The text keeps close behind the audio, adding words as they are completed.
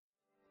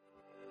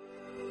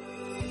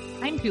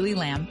I'm Julie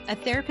Lamb, a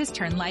therapist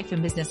turned life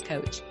and business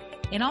coach.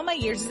 In all my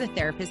years as a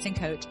therapist and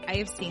coach, I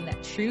have seen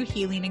that true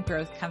healing and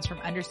growth comes from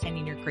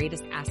understanding your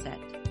greatest asset,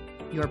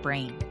 your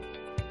brain.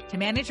 To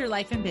manage your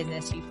life and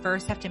business, you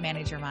first have to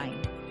manage your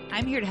mind.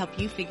 I'm here to help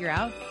you figure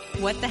out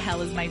what the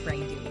hell is my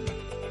brain doing.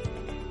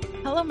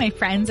 Hello, my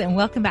friends, and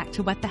welcome back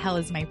to What the Hell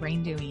is My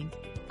Brain Doing?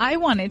 I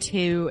wanted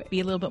to be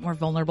a little bit more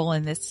vulnerable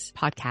in this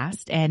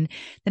podcast, and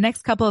the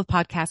next couple of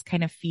podcasts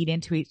kind of feed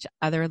into each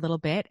other a little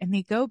bit, and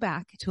they go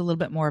back to a little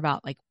bit more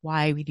about like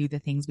why we do the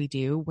things we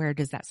do. Where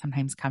does that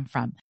sometimes come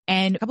from?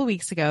 And a couple of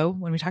weeks ago,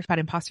 when we talked about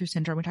imposter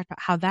syndrome, we talked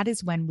about how that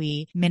is when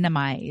we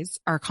minimize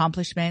our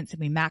accomplishments and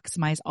we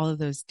maximize all of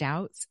those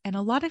doubts. And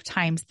a lot of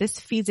times this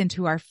feeds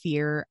into our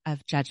fear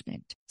of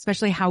judgment,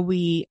 especially how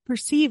we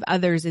perceive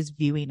others as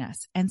viewing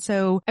us. And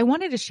so I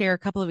wanted to share a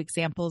couple of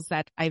examples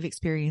that I've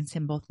experienced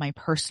in both my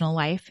personal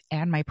life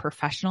and my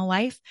professional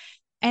life.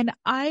 And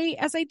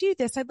as I do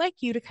this, I'd like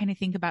you to kind of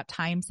think about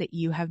times that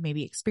you have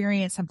maybe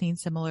experienced something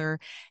similar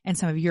and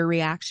some of your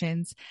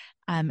reactions,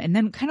 and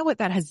then kind of what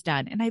that has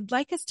done. And I'd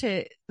like us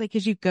to, like,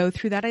 as you go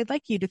through that, I'd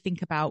like you to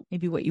think about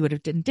maybe what you would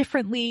have done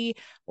differently,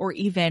 or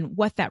even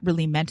what that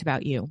really meant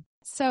about you.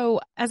 So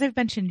as I've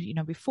mentioned,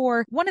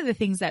 before, one of the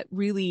things that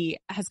really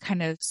has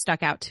kind of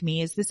stuck out to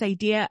me is this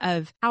idea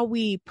of how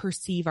we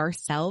perceive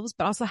ourselves,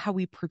 but also how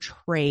we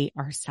portray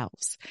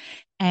ourselves.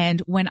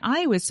 And when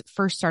I was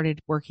first started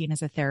working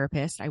as a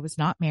therapist, I was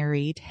not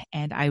married,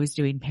 and I was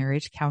doing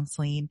marriage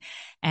counseling,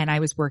 and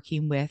I was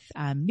working with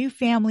new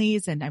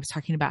families, and I was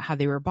talking about how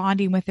they were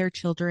bonding with their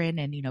children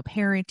and,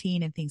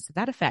 parenting and things to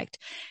that effect.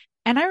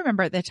 And I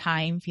remember at the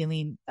time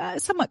feeling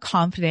somewhat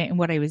confident in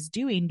what I was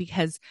doing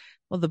because,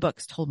 well, the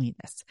books told me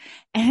this.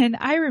 And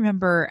I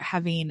remember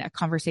having a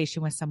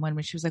conversation with someone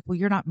when she was like, well,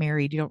 you're not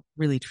married. You don't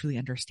really truly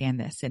understand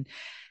this. And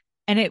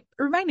it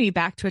reminded me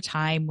back to a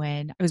time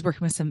when I was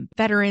working with some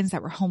veterans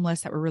that were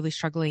homeless, that were really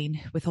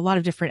struggling with a lot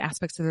of different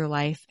aspects of their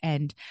life.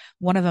 And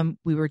one of them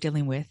we were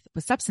dealing with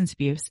was substance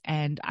abuse.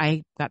 And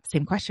I got the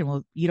same question.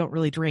 Well, you don't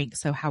really drink,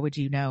 so how would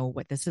you know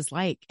what this is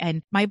like?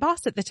 And my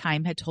boss at the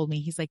time had told me,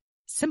 he's like,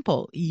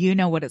 simple, you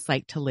know what it's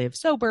like to live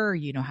sober,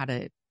 you know how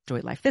to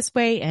enjoy life this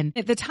way. And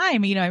at the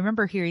time, I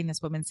remember hearing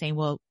this woman saying,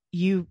 well,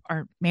 you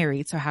aren't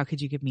married, so how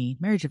could you give me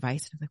marriage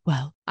advice? And I'm like,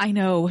 well, I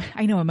know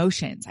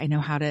emotions. I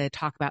know how to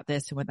talk about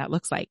this and what that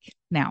looks like.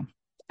 Now,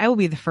 I will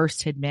be the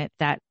first to admit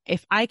that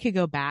if I could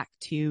go back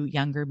to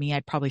younger me,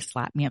 I'd probably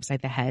slap me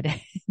upside the head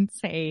and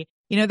say,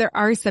 there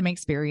are some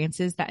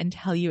experiences that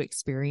until you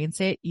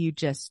experience it, you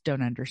just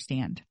don't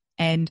understand.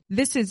 And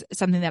this is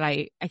something that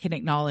I can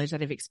acknowledge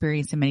that I've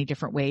experienced in many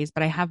different ways,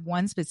 but I have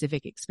one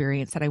specific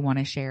experience that I want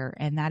to share.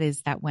 And that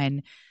is that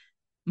when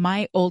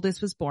my oldest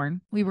was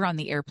born, we were on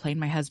the airplane,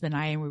 my husband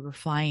and I, and we were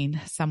flying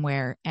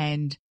somewhere,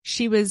 and I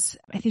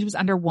think she was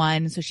under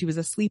 1. So she was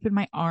asleep in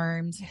my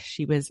arms.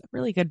 She was a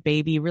really good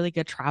baby, really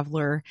good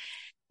traveler.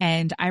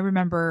 And I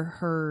remember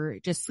her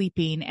just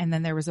sleeping. And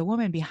then there was a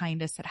woman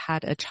behind us that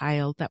had a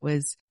child that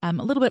was a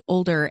little bit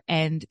older.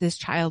 And this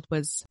child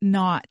was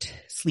not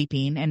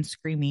sleeping and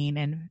screaming.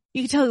 And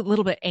you could tell a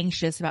little bit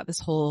anxious about this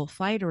whole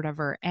flight or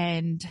whatever.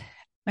 And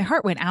my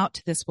heart went out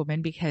to this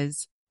woman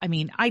because,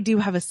 I do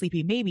have a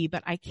sleeping baby,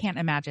 but I can't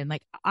imagine.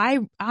 Like,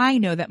 I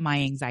know that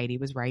my anxiety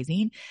was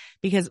rising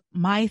because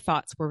my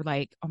thoughts were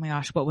like, oh my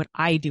gosh, what would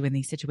I do in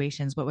these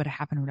situations? What would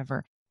happen or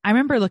whatever? I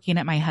remember looking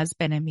at my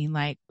husband and being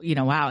like,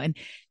 wow. And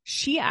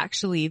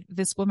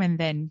this woman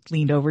then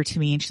leaned over to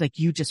me and she's like,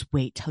 you just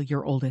wait till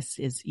your oldest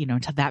is,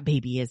 till that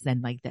baby is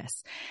then like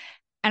this.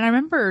 And I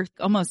remember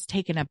almost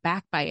taken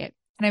aback by it.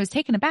 And I was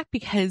taken aback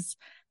because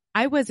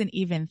I wasn't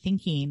even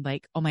thinking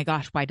like, oh my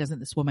gosh, why doesn't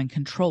this woman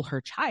control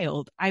her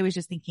child? I was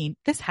just thinking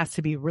this has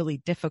to be really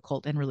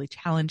difficult and really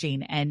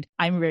challenging. And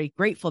I'm very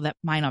grateful that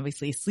mine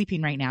obviously is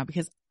sleeping right now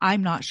because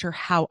I'm not sure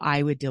how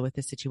I would deal with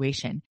this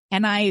situation.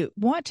 And I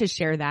want to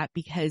share that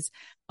because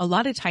a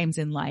lot of times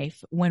in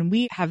life, when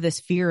we have this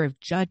fear of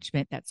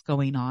judgment that's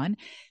going on,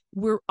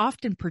 we're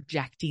often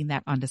projecting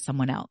that onto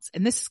someone else.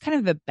 And this is kind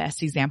of the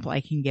best example I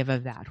can give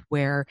of that,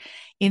 where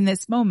in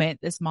this moment,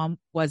 this mom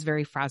was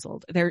very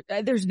frazzled.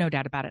 There's no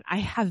doubt about it. I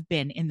have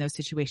been in those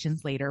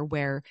situations later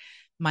where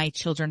my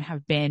children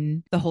have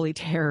been the holy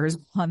terrors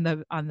on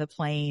the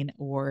plane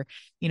or,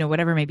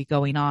 whatever may be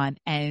going on.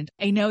 And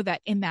I know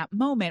that in that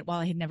moment, while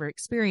I had never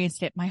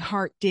experienced it, my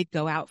heart did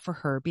go out for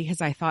her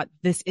because I thought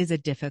this is a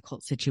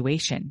difficult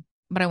situation.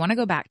 But I want to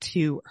go back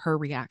to her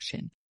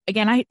reaction.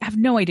 Again, I have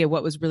no idea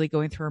what was really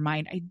going through her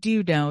mind. I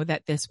do know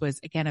that this was,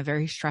 again, a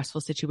very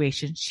stressful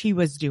situation. She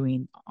was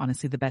doing,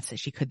 honestly, the best that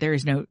she could. There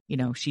is no,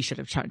 she should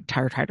have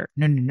tried harder.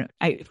 No.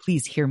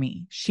 Please hear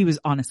me. She was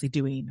honestly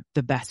doing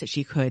the best that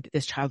she could.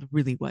 This child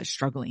really was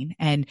struggling.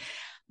 And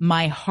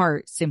my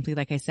heart simply,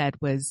 like I said,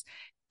 was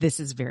this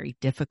is very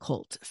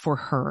difficult for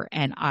her.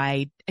 And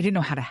I didn't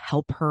know how to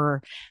help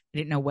her. I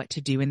didn't know what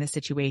to do in this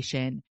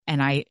situation.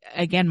 And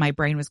my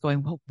brain was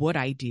going, what would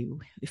I do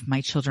if my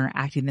children are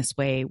acting this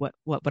way? What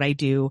would I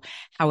do?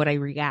 How would I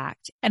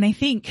react? And I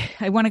think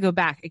I want to go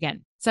back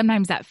again.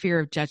 Sometimes that fear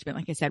of judgment,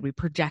 like I said, we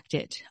project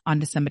it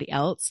onto somebody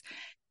else.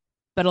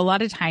 But a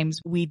lot of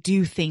times we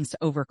do things to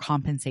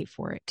overcompensate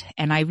for it.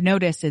 And I've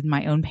noticed in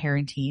my own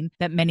parenting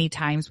that many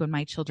times when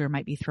my children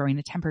might be throwing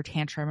a temper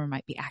tantrum or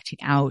might be acting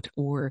out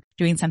or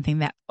doing something,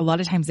 that a lot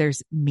of times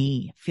there's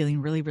me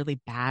feeling really, really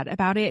bad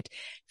about it,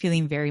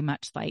 feeling very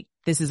much like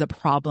this is a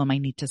problem I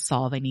need to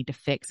solve, I need to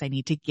fix, I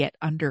need to get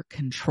under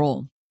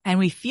control. And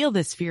we feel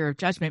this fear of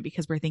judgment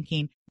because we're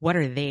thinking, what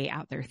are they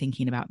out there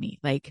thinking about me?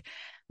 Like,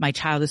 my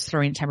child is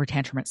throwing a temper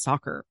tantrum at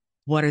soccer.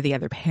 What are the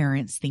other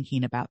parents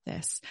thinking about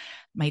this?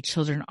 My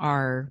children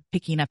are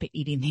picking up and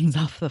eating things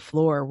off the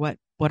floor. What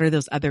are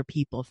those other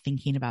people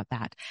thinking about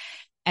that?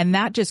 And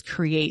that just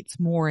creates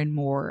more and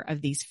more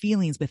of these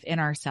feelings within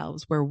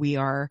ourselves where we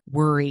are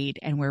worried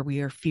and where we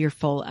are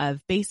fearful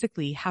of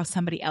basically how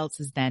somebody else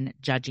is then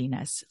judging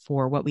us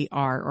for what we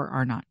are or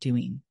are not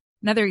doing.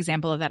 Another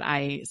example of that,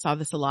 I saw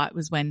this a lot,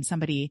 was when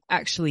somebody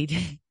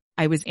actually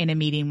I was in a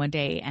meeting one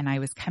day and I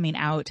was coming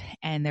out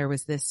and there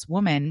was this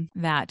woman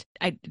that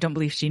I don't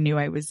believe she knew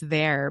I was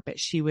there, but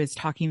she was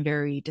talking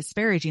very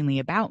disparagingly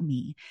about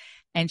me.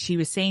 And she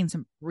was saying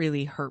some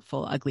really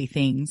hurtful, ugly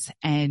things.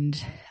 And,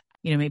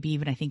 maybe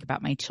even I think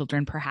about my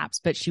children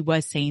perhaps, but she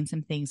was saying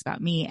some things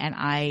about me. And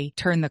I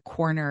turned the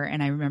corner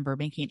and I remember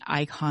making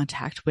eye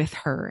contact with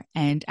her.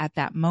 And at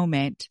that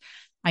moment,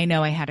 I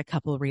know I had a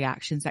couple of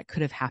reactions that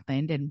could have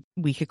happened and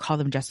we could call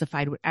them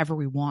justified, whatever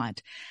we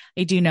want.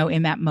 I do know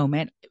in that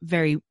moment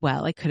very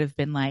well, I could have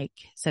been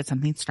said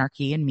something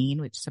snarky and mean,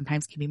 which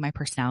sometimes can be my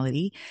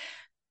personality.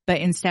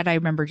 But instead, I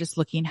remember just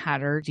looking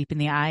at her deep in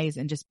the eyes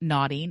and just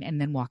nodding and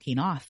then walking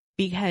off,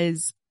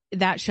 because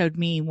that showed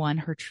me, one,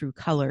 her true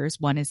colors.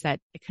 One is that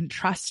I can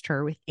trust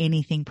her with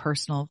anything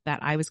personal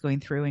that I was going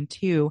through. And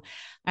two,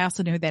 I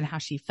also knew then how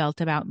she felt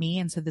about me.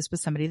 And so this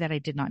was somebody that I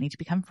did not need to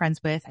become friends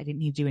with. I didn't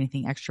need to do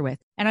anything extra with.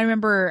 And I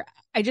remember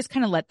I just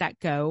kind of let that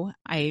go.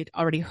 I'd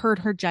already heard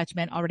her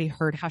judgment, already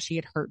heard how she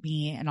had hurt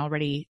me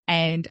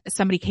and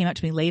somebody came up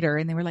to me later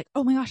and they were like,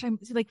 oh my gosh, I'm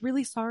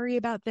really sorry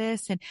about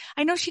this. And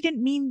I know she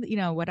didn't mean,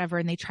 whatever.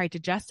 And they tried to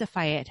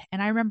justify it.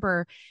 And I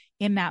remember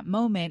in that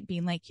moment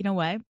being like, you know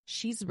what?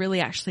 She's really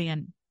actually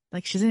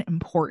she's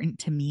important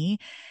to me,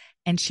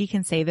 and she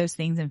can say those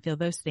things and feel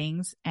those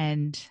things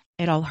and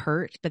it all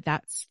hurt, but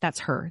that's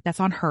her. That's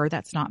on her.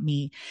 That's not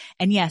me.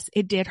 And yes,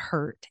 it did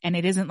hurt. And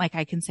it isn't like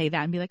I can say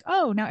that and be like,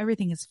 oh, now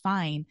everything is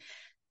fine.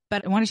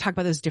 But I want to talk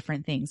about those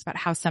different things, about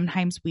how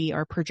sometimes we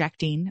are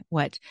projecting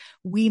what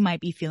we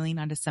might be feeling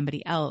onto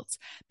somebody else.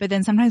 But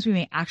then sometimes we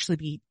may actually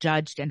be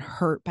judged and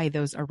hurt by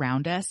those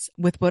around us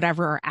with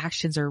whatever our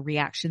actions or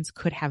reactions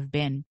could have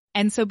been.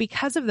 And so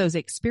because of those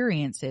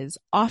experiences,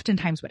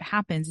 oftentimes what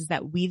happens is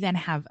that we then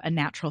have a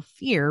natural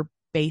fear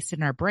based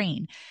in our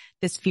brain,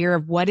 this fear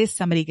of what is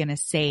somebody going to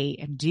say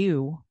and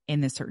do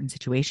in this certain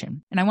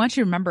situation. And I want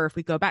you to remember, if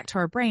we go back to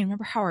our brain,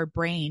 remember how our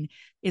brain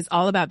is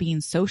all about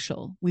being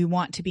social. We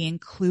want to be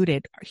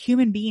included. Our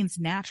human beings'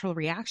 natural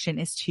reaction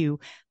is to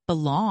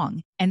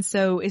belong. And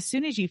so as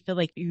soon as you feel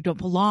like you don't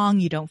belong,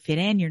 you don't fit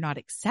in, you're not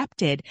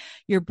accepted,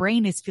 your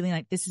brain is feeling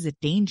like this is a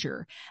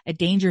danger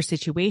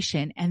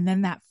situation. And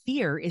then that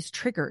fear is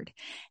triggered.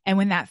 And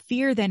when that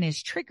fear then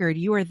is triggered,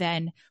 you are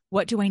then,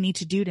 what do I need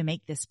to do to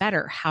make this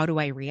better? How do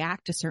I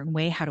react a certain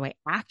way? How do I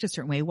act a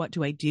certain way? What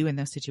do I do in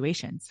those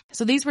situations?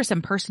 So these were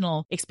some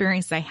personal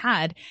experiences I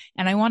had.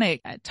 And I want to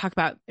talk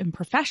about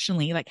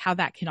professionally, like how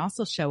that can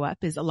also show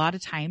up is a lot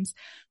of times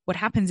what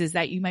happens is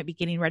that you might be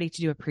getting ready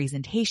to do a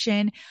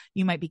presentation.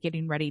 You might be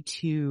getting ready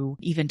to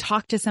even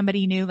talk to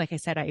somebody new. Like I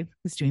said, I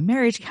was doing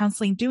marriage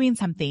counseling, doing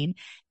something,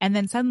 and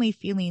then suddenly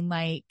feeling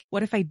like,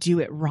 what if I do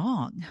it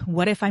wrong?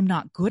 What if I'm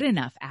not good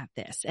enough at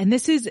this? And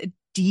this is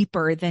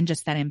deeper than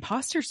just that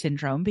imposter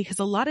syndrome, because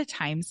a lot of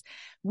times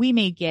we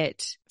may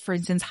get, for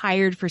instance,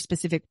 hired for a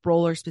specific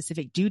role or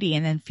specific duty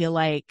and then feel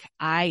like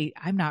I'm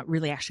not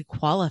really actually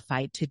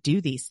qualified to do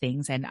these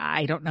things. And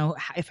I don't know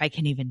if I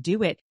can even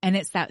do it. And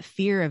it's that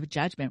fear of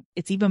judgment.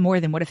 It's even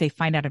more than what if they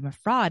find out I'm a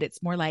fraud?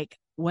 It's more like,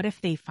 what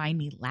if they find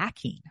me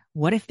lacking?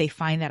 What if they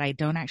find that I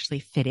don't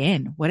actually fit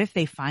in? What if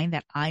they find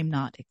that I'm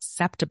not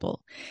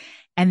acceptable?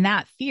 And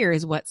that fear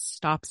is what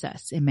stops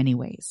us in many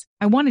ways.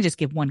 I want to just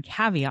give one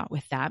caveat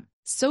with that.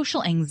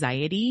 Social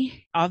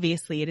anxiety,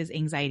 obviously it is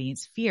anxiety,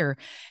 it's fear,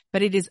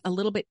 but it is a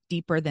little bit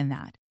deeper than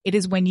that. It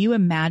is when you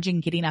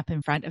imagine getting up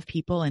in front of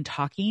people and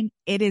talking,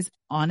 it is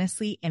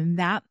honestly in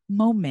that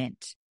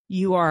moment,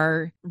 you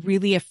are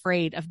really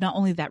afraid of not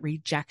only that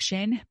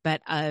rejection,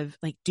 but of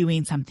like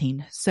doing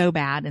something so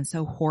bad and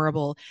so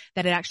horrible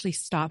that it actually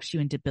stops you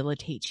and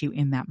debilitates you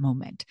in that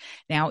moment.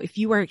 Now, if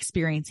you are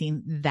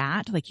experiencing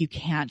that, like you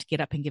can't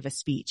get up and give a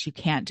speech, you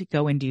can't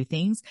go and do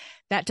things,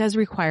 that does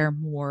require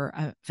more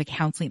of a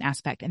counseling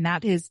aspect. And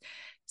that is,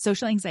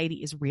 social anxiety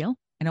is real.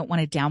 I don't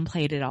want to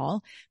downplay it at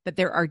all, but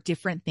there are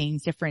different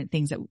things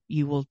that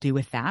you will do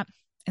with that.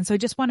 And so I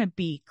just want to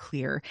be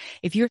clear.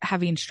 If you're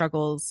having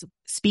struggles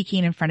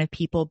speaking in front of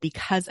people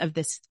because of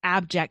this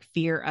abject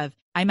fear of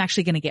I'm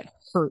actually going to get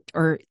hurt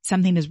or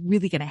something is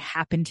really going to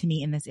happen to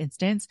me in this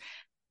instance,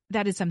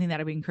 that is something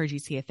that I would encourage you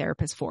to see a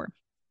therapist for.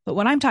 But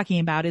what I'm talking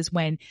about is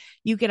when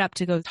you get up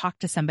to go talk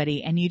to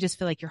somebody and you just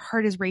feel like your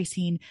heart is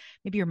racing,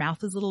 maybe your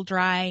mouth is a little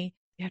dry,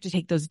 You have to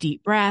take those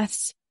deep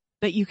breaths,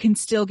 but you can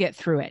still get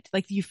through it.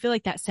 Like you feel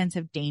like that sense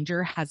of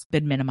danger has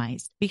been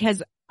minimized,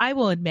 because I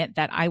will admit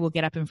that I will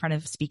get up in front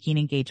of speaking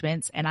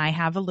engagements and I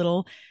have a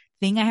little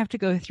thing I have to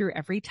go through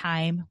every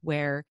time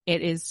where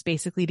it is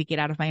basically to get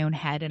out of my own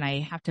head, and I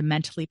have to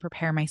mentally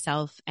prepare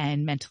myself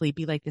and mentally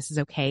be like, this is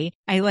okay.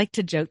 I like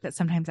to joke that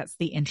sometimes that's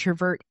the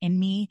introvert in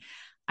me.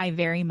 I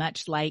very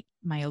much like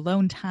my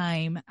alone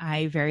time.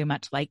 I very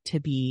much like to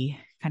be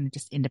kind of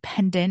just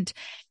independent.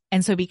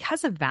 And so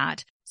because of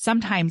that,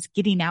 sometimes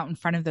getting out in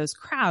front of those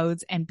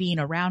crowds and being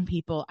around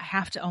people, I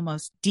have to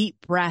almost deep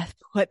breath,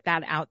 put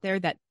that out there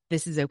that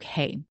this is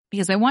okay.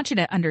 Because I want you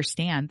to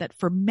understand that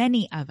for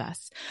many of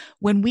us,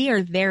 when we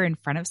are there in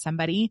front of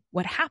somebody,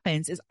 what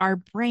happens is our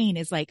brain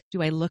is like,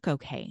 do I look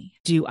okay?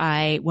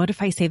 What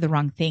if I say the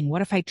wrong thing?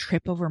 What if I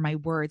trip over my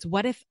words?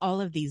 What if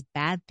all of these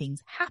bad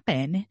things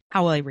happen?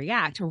 How will I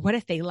react? Or what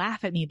if they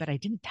laugh at me, but I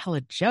didn't tell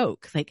a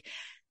joke? Like,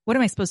 what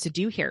am I supposed to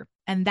do here?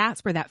 And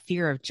that's where that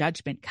fear of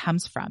judgment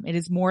comes from. It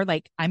is more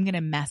like, I'm going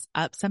to mess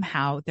up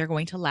somehow. They're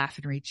going to laugh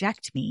and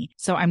reject me.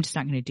 So I'm just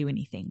not going to do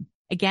anything.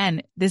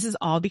 Again, this is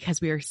all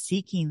because we are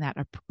seeking that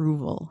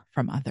approval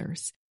from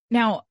others.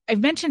 Now, I've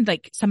mentioned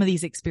like some of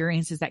these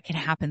experiences that can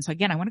happen. So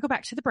again, I want to go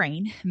back to the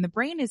brain, and the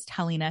brain is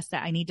telling us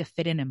that I need to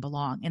fit in and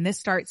belong. And this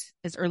starts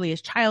as early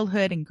as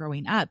childhood and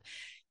growing up.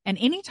 And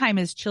anytime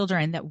as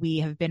children that we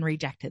have been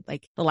rejected,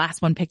 like the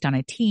last one picked on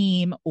a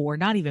team or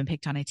not even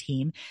picked on a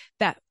team,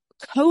 that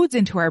codes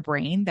into our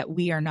brain that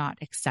we are not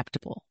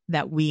acceptable,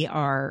 that we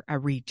are a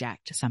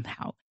reject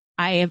somehow.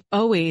 I have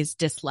always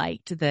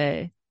disliked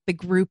the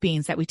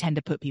groupings that we tend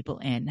to put people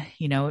in.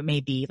 You know, it may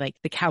be like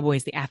the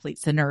cowboys, the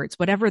athletes, the nerds,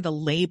 whatever the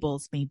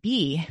labels may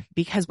be,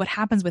 because what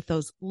happens with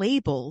those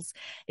labels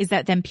is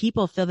that then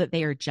people feel that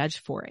they are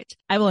judged for it.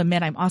 I will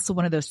admit, I'm also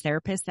one of those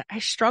therapists that I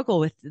struggle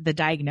with the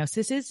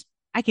diagnoses.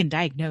 I can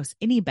diagnose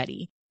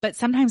anybody, but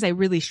sometimes I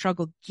really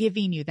struggle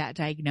giving you that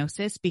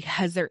diagnosis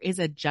because there is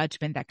a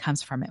judgment that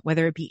comes from it,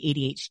 whether it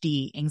be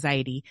ADHD,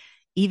 anxiety,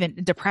 even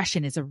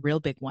depression is a real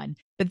big one.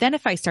 But then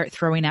if I start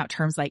throwing out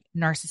terms like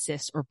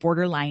narcissist or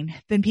borderline,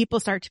 then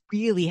people start to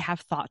really have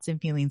thoughts and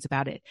feelings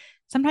about it,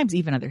 sometimes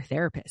even other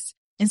therapists.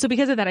 And so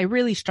because of that, I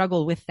really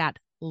struggle with that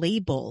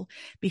label,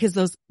 because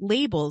those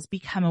labels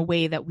become a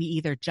way that we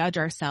either judge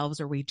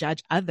ourselves or we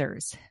judge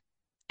others.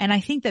 And I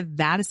think that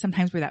that is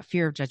sometimes where that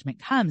fear of judgment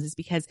comes, is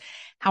because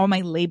how am I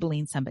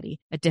labeling somebody?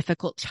 A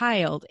difficult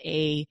child,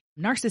 a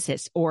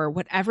narcissist, or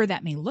whatever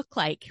that may look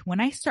like. When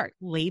I start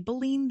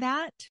labeling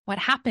that, what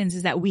happens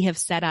is that we have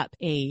set up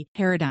a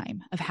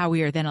paradigm of how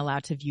we are then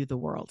allowed to view the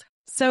world.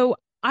 So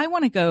I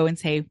want to go and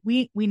say,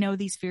 we know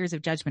these fears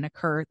of judgment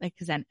occur, like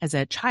as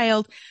a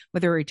child,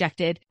 whether we're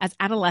rejected, as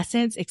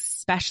adolescents,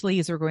 especially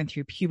as we're going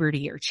through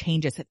puberty or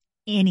changes of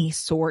any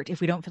sort, if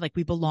we don't feel like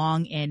we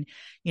belong in,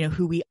 you know,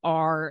 who we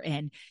are,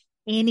 and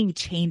any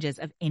changes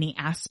of any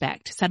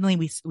aspect,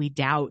 suddenly we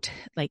doubt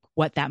like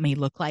what that may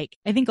look like.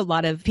 I think a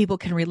lot of people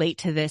can relate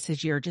to this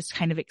as you're just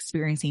kind of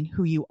experiencing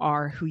who you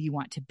are, who you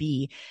want to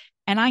be.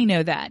 And I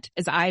know that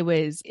as I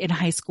was in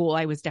high school,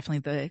 I was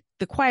definitely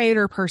the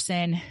quieter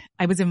person.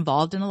 I was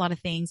involved in a lot of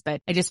things,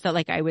 but I just felt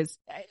like it was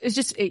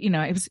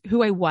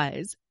who I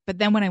was. But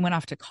then when I went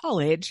off to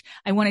college,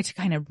 I wanted to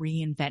kind of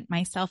reinvent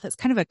myself. That's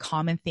kind of a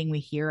common thing we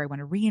hear. I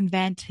want to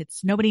reinvent.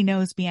 Nobody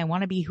knows me. I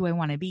want to be who I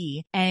want to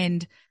be.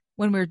 And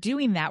when we're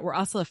doing that, we're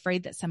also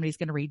afraid that somebody's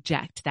going to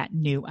reject that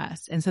new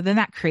us. And so then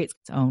that creates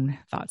its own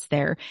thoughts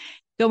there.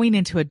 Going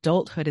into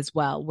adulthood as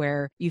well,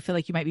 where you feel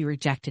like you might be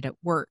rejected at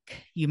work,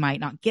 you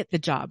might not get the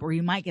job, or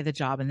you might get the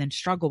job and then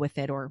struggle with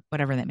it, or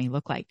whatever that may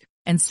look like.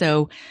 And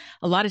so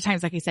a lot of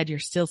times, like I said, you're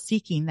still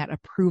seeking that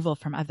approval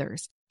from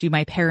others. Do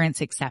my parents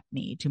accept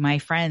me? Do my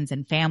friends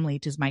and family?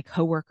 Does my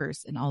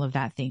coworkers and all of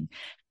that thing?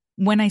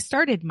 When I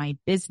started my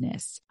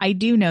business, I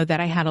do know that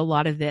I had a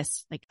lot of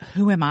this, like,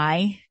 who am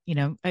I? You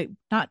know,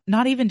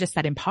 not even just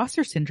that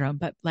imposter syndrome,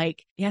 but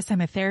like, yes,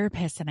 I'm a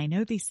therapist and I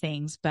know these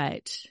things,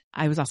 but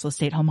I was also a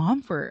stay-at-home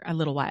mom for a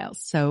little while.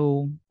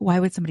 So why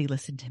would somebody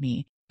listen to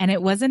me? And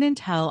it wasn't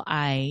until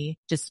I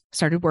just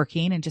started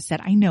working and just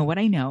said, I know what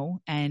I know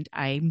and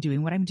I'm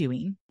doing what I'm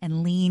doing,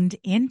 and leaned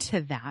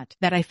into that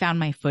I found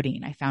my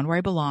footing. I found where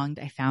I belonged.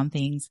 I found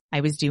things.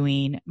 I was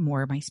doing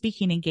more of my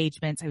speaking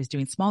engagements. I was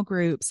doing small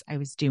groups. I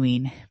was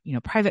doing,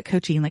 private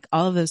coaching, like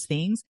all of those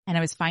things. And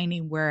I was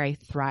finding where I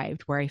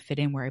thrived, where I fit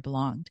in, where I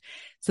belonged.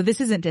 So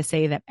this isn't to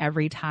say that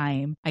every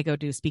time I go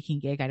do a speaking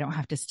gig, I don't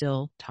have to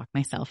still talk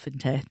myself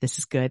into this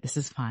is good, this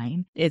is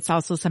fine. It's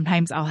also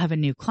sometimes I'll have a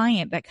new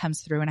client that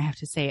comes through and I have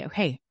to say,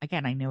 okay,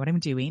 again, I know what I'm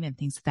doing and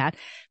things like that,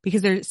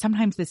 because there's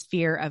sometimes this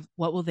fear of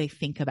what will they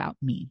think about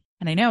me?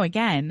 And I know,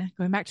 again,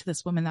 going back to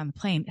this woman on the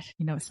plane,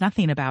 it's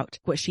nothing about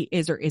what she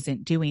is or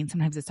isn't doing.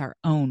 Sometimes it's our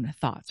own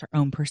thoughts, our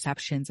own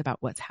perceptions about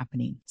what's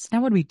happening. So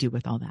now what do we do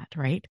with all that,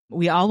 right?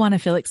 We all want to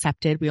feel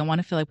accepted. We all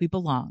want to feel like we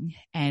belong.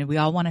 And we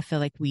all want to feel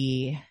like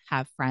we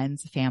have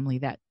friends, family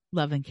that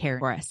love and care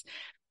for us.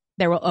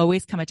 there will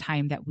always come a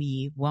time that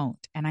we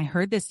won't. And I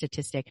heard this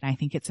statistic, and I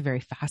think it's a very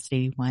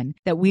fascinating one,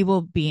 that we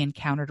will be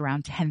encountered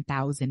around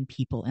 10,000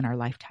 people in our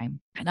lifetime.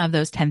 And of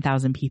those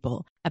 10,000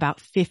 people, about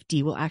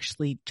 50 will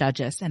actually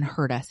judge us and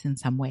hurt us in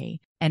some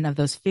way. And of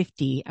those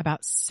 50,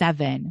 about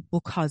 7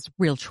 will cause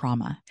real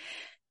trauma.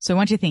 So I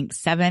want you to think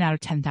 7 out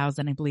of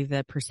 10,000, I believe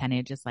the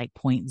percentage is like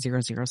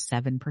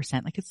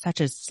 0.007%. Like it's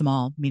such a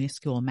small,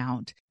 minuscule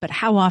amount. But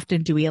how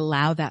often do we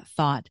allow that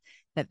thought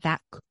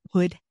that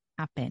could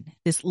happen?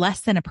 This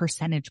less than a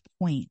percentage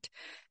point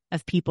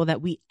of people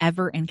that we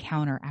ever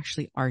encounter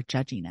actually are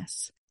judging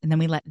us. And then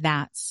we let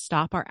that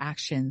stop our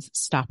actions,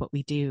 stop what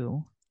we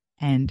do,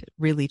 and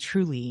really,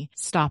 truly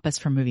stop us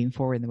from moving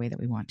forward in the way that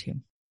we want to.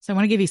 So I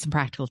want to give you some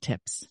practical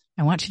tips.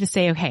 I want you to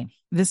say, okay,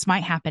 this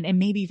might happen. And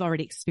maybe you've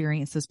already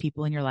experienced those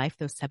people in your life,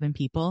 those 7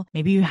 people.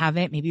 Maybe you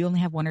haven't. Maybe you only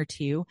have 1 or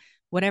 2,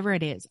 whatever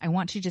it is. I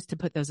want you just to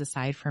put those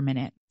aside for a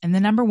minute. And the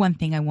number one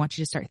thing I want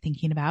you to start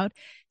thinking about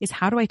is,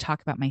 how do I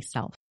talk about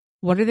myself?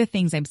 What are the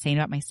things I'm saying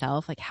about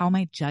myself? Like, how am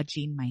I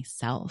judging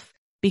myself?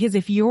 Because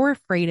if you're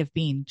afraid of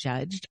being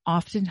judged,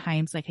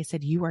 oftentimes, like I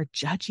said, you are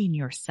judging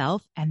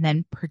yourself and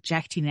then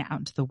projecting it out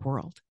into the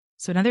world.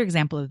 So another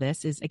example of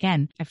this is,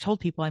 again, I've told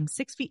people I'm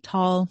 6 feet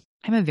tall.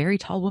 I'm a very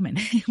tall woman.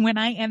 When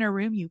I enter a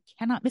room, you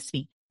cannot miss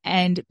me.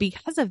 And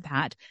because of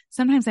that,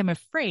 sometimes I'm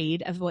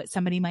afraid of what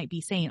somebody might be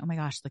saying. Oh my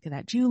gosh, look at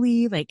that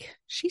Julie. Like,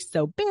 she's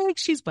so big.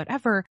 She's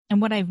whatever.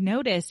 And what I've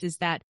noticed is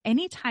that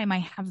anytime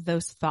I have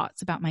those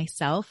thoughts about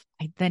myself,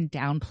 I then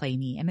downplay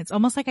me. And it's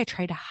almost like I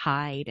try to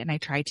hide and I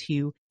try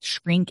to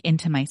shrink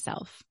into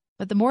myself.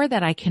 But the more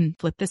that I can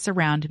flip this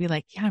around to be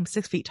like, yeah, I'm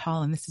 6 feet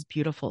tall and this is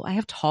beautiful. I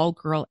have tall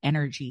girl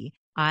energy.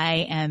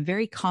 I am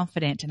very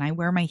confident and I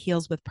wear my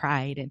heels with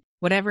pride and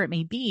whatever it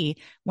may be.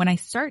 When I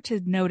start to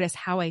notice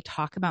how I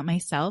talk about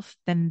myself,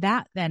 then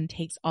that then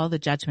takes all the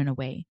judgment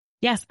away.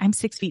 Yes, I'm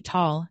 6 feet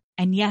tall.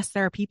 And yes,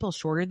 there are people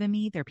shorter than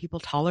me. There are people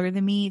taller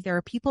than me. There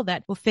are people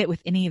that will fit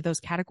with any of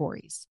those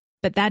categories.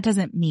 But that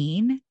doesn't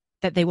mean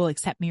that they will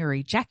accept me or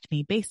reject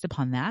me based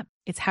upon that.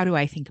 It's, how do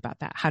I think about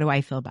that? How do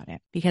I feel about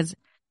it? Because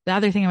the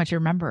other thing I want you to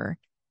remember,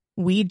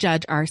 we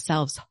judge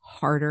ourselves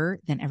harder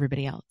than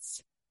everybody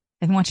else.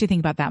 I want you to think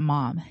about that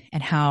mom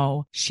and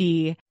how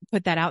she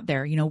put that out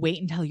there,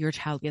 wait until your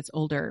child gets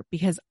older,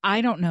 because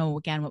I don't know,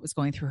 again, what was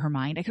going through her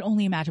mind. I can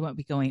only imagine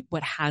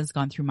what has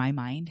gone through my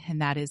mind.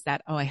 And that is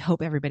that, oh, I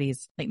hope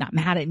everybody's like not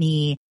mad at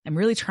me. I'm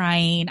really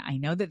trying. I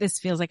know that this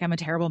feels like I'm a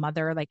terrible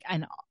mother,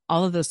 and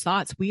all of those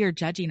thoughts, we are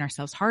judging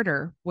ourselves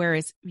harder.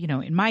 Whereas,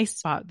 in my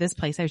spot, this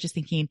place, I was just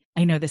thinking,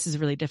 I know this is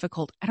really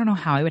difficult. I don't know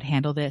how I would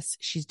handle this.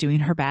 She's doing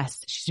her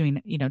best. She's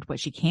doing, what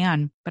she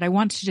can. But I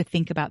want you to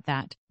think about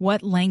that.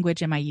 What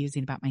language am I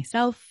using about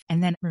myself?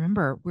 And then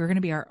remember, we're going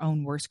to be our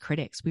own worst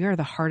critics. We are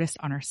the hardest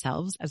on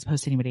ourselves as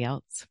opposed to anybody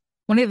else.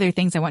 One of the other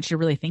things I want you to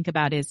really think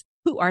about is,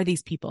 who are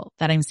these people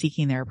that I'm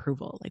seeking their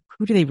approval? Like,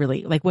 who do they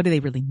really, what do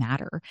they really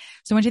matter?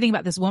 So I want you to think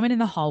about this woman in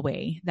the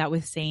hallway that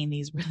was saying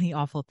these really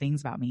awful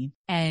things about me.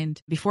 And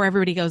before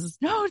everybody goes,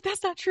 no,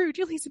 that's not true,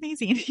 Julie's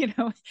amazing,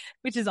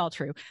 which is all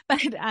true.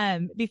 But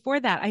before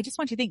that, I just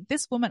want you to think,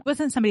 this woman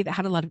wasn't somebody that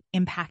had a lot of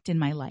impact in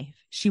my life.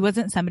 She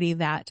wasn't somebody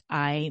that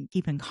I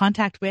keep in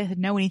contact with,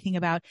 know anything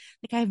about.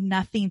 Like, I have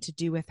nothing to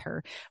do with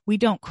her. We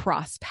don't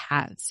cross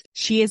paths.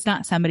 She is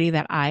not somebody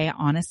that I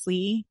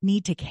honestly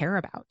need to care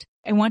about.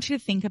 I want you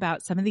to think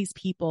about some of these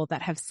people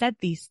that have said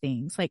these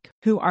things. Like,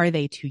 who are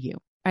they to you?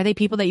 Are they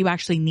people that you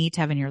actually need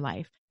to have in your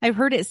life? I've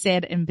heard it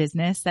said in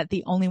business that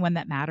the only one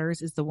that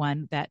matters is the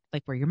one that,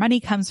 like, where your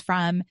money comes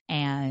from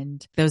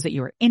and those that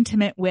you are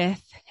intimate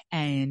with.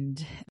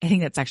 And I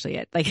think that's actually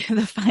it. Like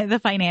the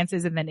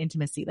finances and then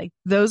intimacy, like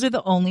those are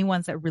the only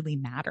ones that really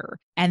matter.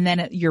 And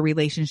then your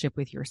relationship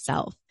with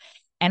yourself.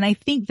 And I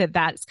think that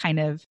that's kind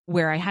of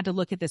where I had to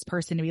look at this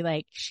person to be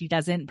like, she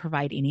doesn't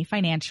provide any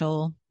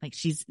financial, like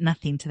she's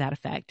nothing to that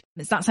effect.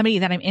 It's not somebody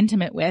that I'm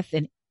intimate with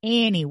in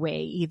any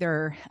way,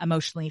 either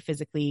emotionally,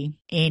 physically,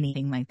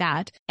 anything like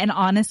that. And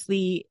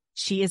honestly,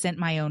 she isn't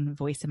my own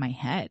voice in my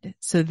head.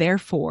 So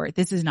therefore,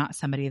 this is not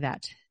somebody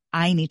that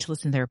I need to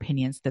listen to their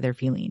opinions that they're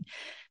feeling.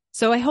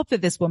 So I hope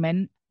that this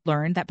woman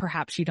learned that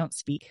perhaps you don't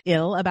speak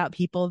ill about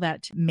people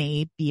that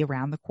may be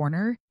around the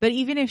corner. But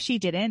even if she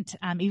didn't,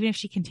 even if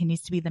she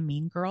continues to be the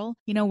mean girl,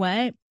 you know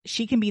what?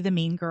 She can be the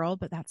mean girl,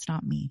 but that's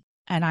not me.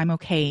 And I'm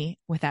okay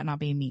with that not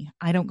being me.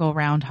 I don't go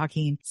around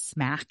talking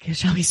smack,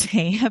 shall we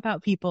say,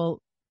 about people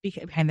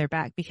behind their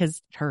back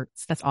because it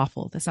hurts. That's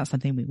awful. That's not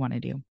something we want to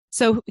do.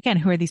 So again,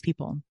 who are these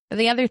people? But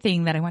the other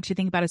thing that I want you to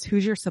think about is,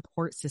 who's your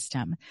support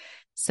system?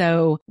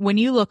 So when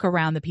you look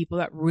around, the people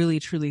that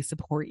really truly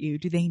support you,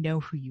 do they know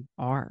who you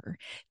are?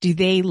 Do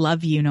they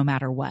love you no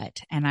matter what?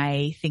 And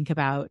I think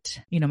about,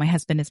 my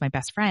husband is my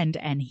best friend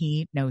and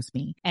he knows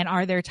me. And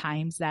are there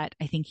times that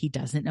I think he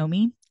doesn't know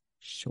me?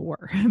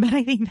 Sure. But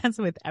I think that's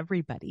with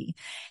everybody.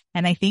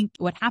 And I think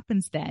what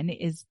happens then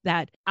is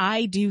that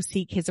I do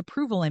seek his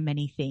approval in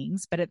many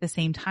things, but at the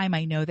same time,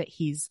 I know that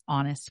he's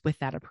honest with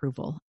that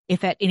approval.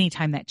 If at any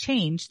time that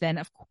changed, then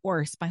of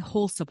course my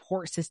whole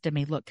support system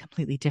may look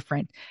completely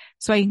different.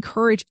 So I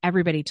encourage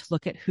everybody to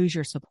look at who's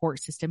your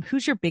support system,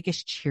 who's your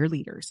biggest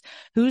cheerleaders,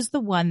 who's the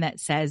one that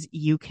says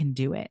you can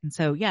do it. And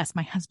so yes,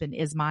 my husband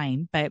is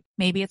mine, but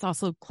maybe it's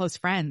also close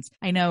friends.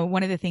 I know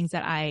one of the things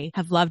that I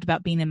have loved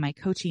about being in my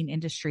coaching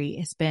industry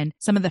has been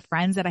some of the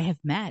friends that I have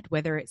met,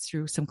 whether it's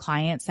through some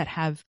clients that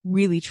have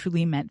really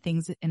truly meant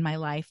things in my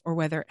life, or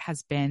whether it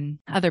has been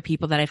other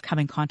people that I've come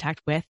in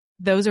contact with.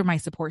 Those are my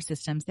support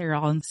systems. They're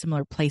all in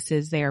similar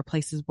places. They are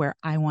places where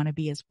I want to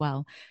be as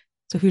well.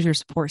 So who's your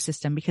support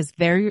system? Because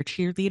they're your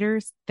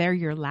cheerleaders. They're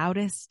your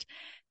loudest.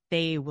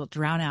 They will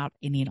drown out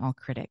any and all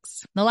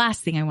critics. The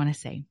last thing I want to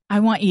say,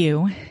 I want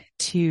you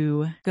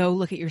to go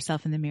look at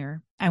yourself in the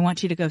mirror. I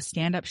want you to go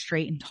stand up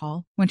straight and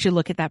tall. I want you to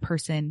look at that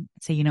person and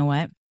say, you know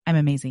what? I'm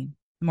amazing.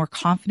 The more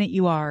confident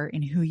you are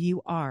in who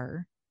you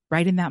are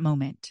right in that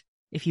moment,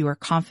 if you are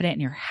confident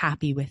and you're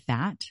happy with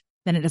that,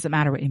 then it doesn't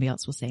matter what anybody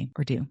else will say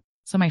or do.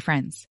 So my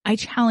friends, I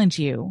challenge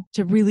you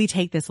to really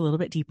take this a little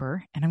bit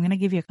deeper, and I'm going to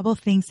give you a couple of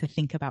things to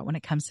think about when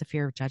it comes to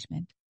fear of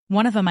judgment.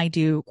 One of them I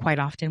do quite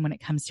often when it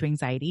comes to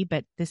anxiety,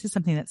 but this is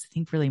something that's, I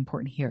think, really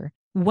important here.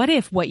 What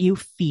if what you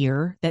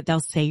fear that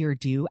they'll say or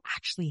do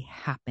actually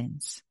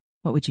happens?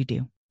 What would you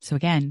do? So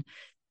again,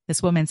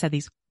 this woman said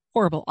these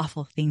horrible,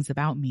 awful things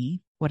about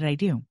me. What did I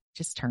do?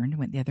 Just turned and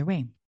went the other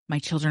way. My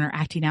children are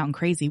acting out and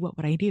crazy. What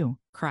would I do?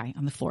 Cry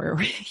on the floor,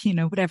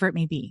 whatever it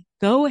may be.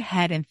 Go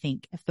ahead and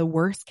think, if the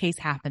worst case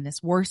happened,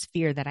 this worst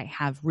fear that I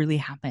have really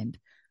happened,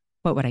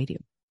 what would I do?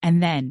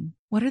 And then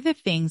what are the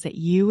things that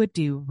you would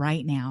do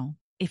right now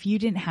if you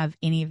didn't have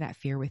any of that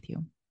fear with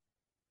you?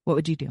 What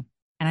would you do?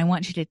 And I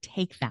want you to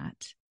take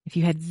that. If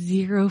you had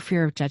zero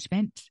fear of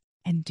judgment,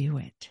 and do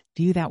it.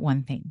 Do that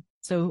one thing.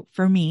 So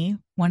for me,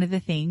 one of the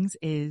things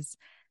is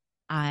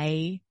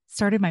I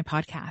started my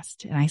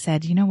podcast and I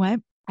said, you know what?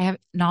 I have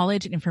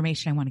knowledge and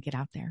information I want to get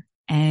out there,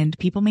 and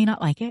people may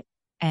not like it,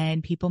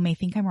 and people may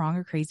think I'm wrong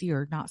or crazy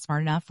or not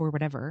smart enough or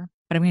whatever,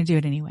 but I'm going to do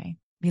it anyway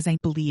because I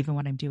believe in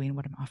what I'm doing,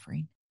 what I'm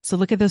offering. So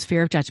look at those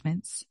fear of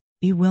judgments.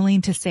 Be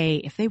willing to say,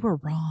 if they were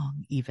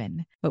wrong,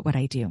 even, what would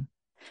I do?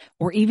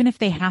 Or even if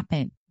they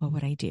happen, what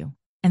would I do?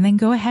 And then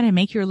go ahead and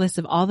make your list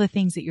of all the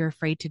things that you're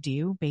afraid to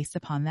do based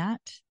upon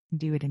that, and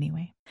do it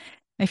anyway.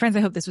 My friends,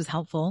 I hope this was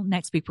helpful.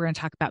 Next week, we're going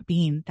to talk about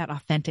being that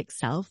authentic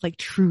self, like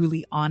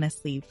truly,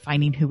 honestly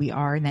finding who we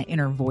are and that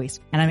inner voice.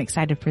 And I'm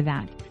excited for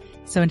that.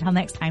 So until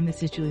next time,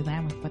 this is Julie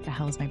Lamb with What the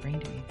Hell is My Brain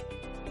Doing?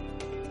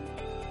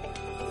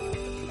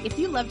 If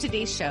you love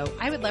today's show,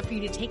 I would love for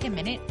you to take a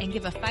minute and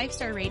give a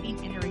 5-star rating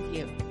and a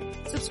review.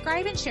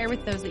 Subscribe and share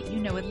with those that you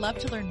know would love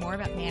to learn more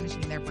about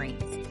managing their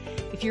brains.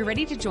 If you're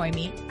ready to join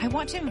me, I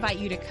want to invite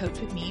you to coach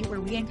with me, where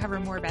we uncover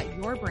more about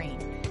your brain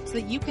so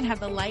that you can have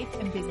the life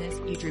and business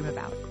you dream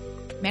about.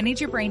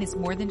 Manage your brain is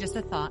more than just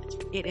a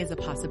thought. It is a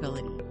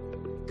possibility.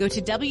 Go to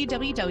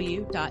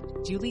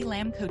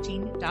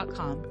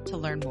www.julielambcoaching.com to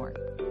learn more.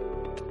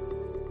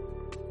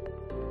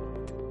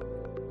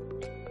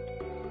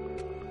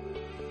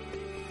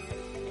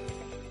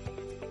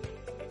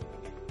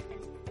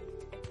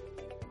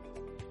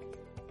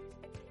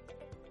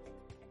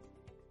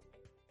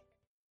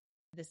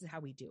 This is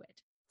how we do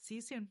it. See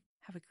you soon.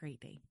 Have a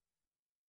great day.